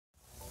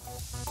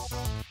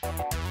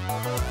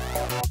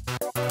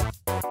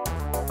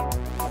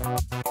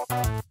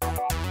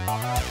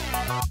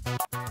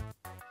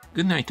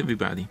Good night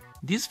everybody.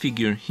 This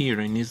figure here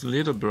and his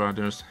little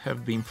brothers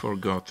have been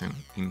forgotten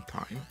in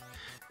time.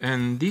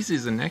 And this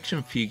is an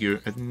action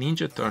figure at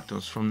Ninja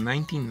Turtles from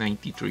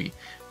 1993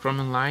 from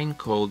a line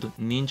called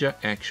Ninja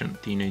Action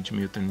Teenage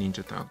Mutant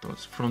Ninja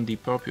Turtles from the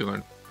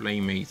popular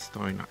PLAYMATES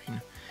toy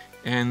line.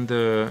 And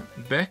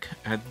back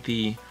at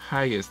the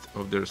highest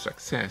of their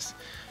success,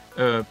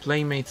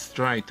 PLAYMATES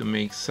tried to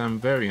make some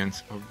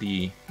variants of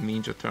the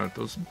Ninja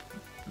Turtles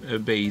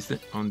based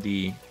on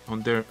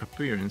their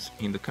appearance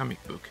in the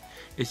comic book,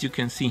 as you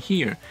can see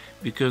here,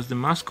 because the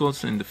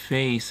muscles and the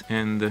face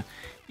and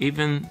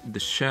even the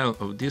shell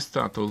of this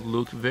turtle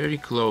look very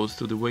close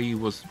to the way it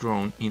was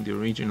drawn in the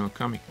original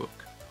comic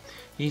book.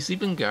 He's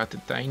even got a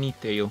tiny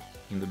tail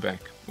in the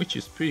back, which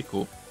is pretty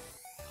cool.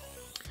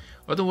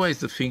 Otherwise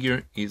the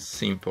figure is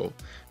simple,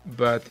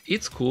 but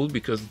it's cool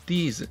because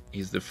this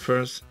is the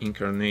first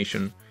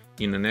incarnation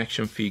in an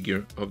action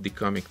figure of the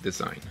comic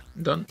design,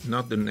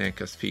 not the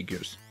NECA's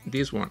figures.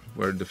 This one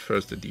were the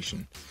first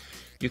edition.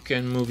 You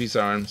can move his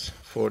arms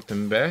forth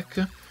and back,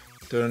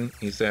 turn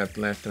his head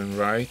left and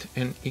right,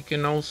 and he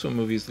can also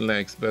move his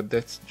legs, but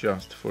that's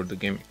just for the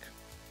gimmick.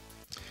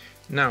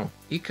 Now,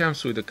 he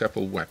comes with a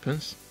couple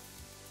weapons,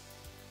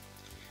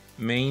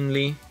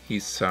 mainly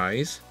his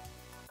size,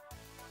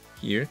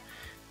 here,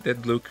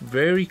 that look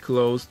very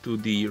close to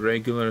the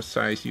regular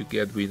size you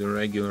get with a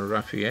regular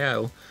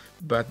Raphael,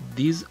 but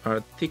these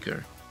are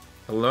thicker,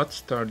 a lot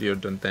sturdier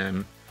than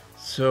them,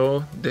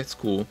 so that's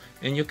cool,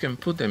 and you can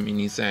put them in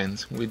his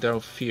hands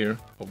without fear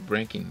of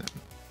breaking them,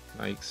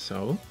 like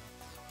so,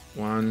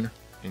 1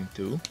 and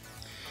 2.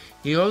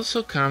 He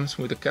also comes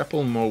with a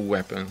couple more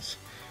weapons,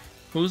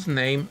 whose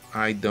name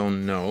I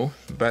don't know,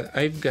 but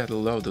I've got a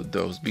lot of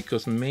those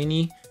because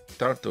many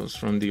turtles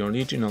from the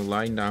original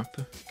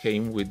lineup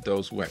came with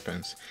those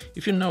weapons.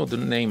 If you know the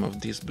name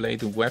of this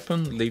bladed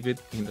weapon, leave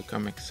it in the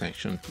comment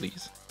section,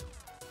 please.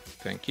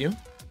 Thank you.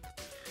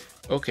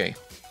 Okay,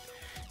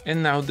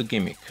 and now the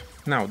gimmick.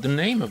 Now, the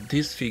name of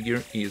this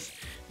figure is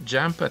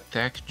Jump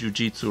Attack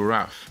JUJITSU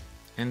RAPH,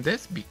 and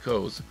that's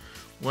because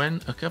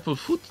when a couple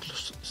foot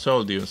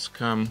soldiers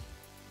come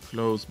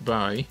close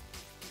by,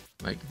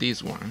 like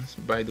these ones,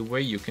 by the way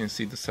you can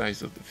see the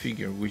size of the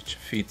figure, which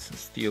fits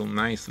still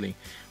nicely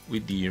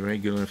with the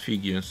regular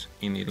figures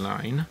in a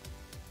line,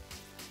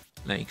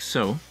 like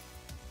so.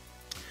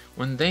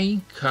 When they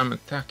come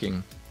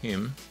attacking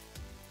him,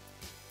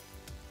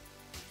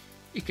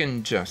 he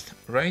can just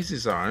raise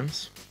his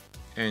arms,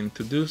 and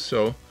to do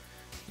so,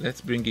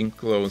 let's bring him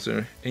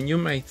closer, and you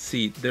might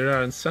see there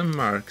are some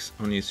marks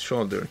on his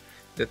shoulder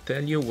that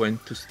tell you when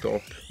to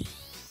stop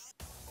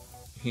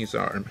his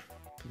arm.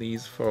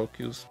 Please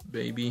focus,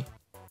 baby.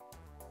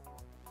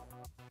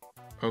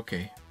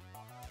 Okay,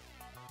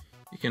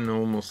 you can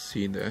almost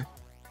see that.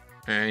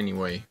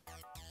 Anyway,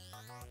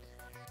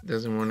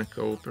 doesn't want to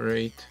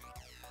cooperate.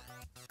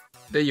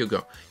 There you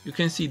go. You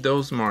can see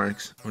those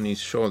marks on his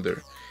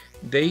shoulder.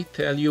 They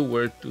tell you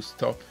where to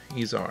stop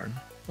his arm.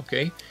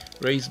 Okay,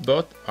 raise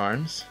both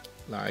arms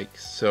like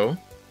so.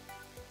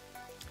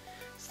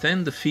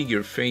 Stand the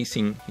figure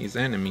facing his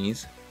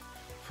enemies.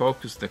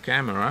 Focus the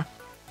camera,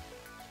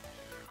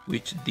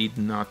 which did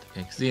not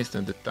exist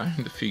at the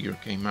time the figure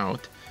came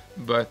out,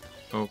 but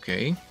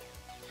okay.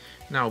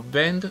 Now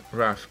bend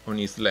Raph on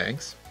his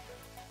legs,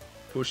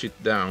 push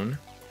it down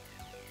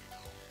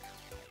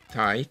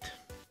tight,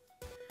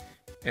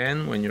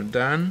 and when you're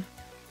done,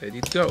 let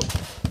it go.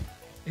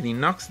 And he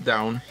knocks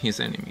down his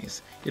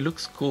enemies. He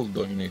looks cool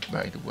doing it,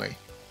 by the way.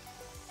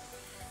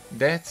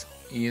 That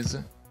is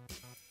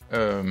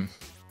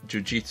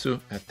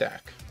Jujitsu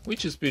Attack,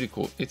 which is pretty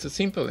cool. It's a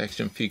simple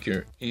action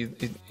figure.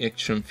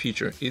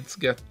 It's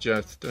got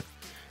just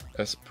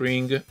a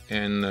spring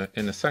and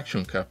a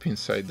suction cup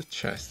inside the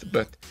chest,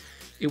 but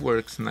it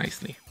works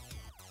nicely.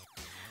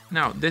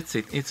 Now that's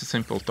it. It's a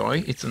simple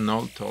toy. It's an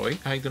old toy.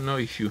 I don't know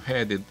if you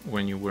had it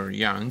when you were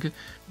young,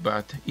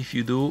 but if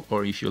you do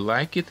or if you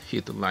like it,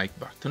 hit the like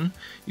button.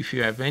 If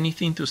you have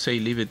anything to say,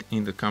 leave it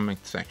in the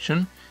comment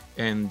section,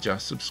 and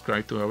just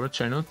subscribe to our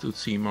channel to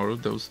see more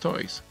of those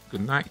toys.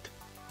 Good night.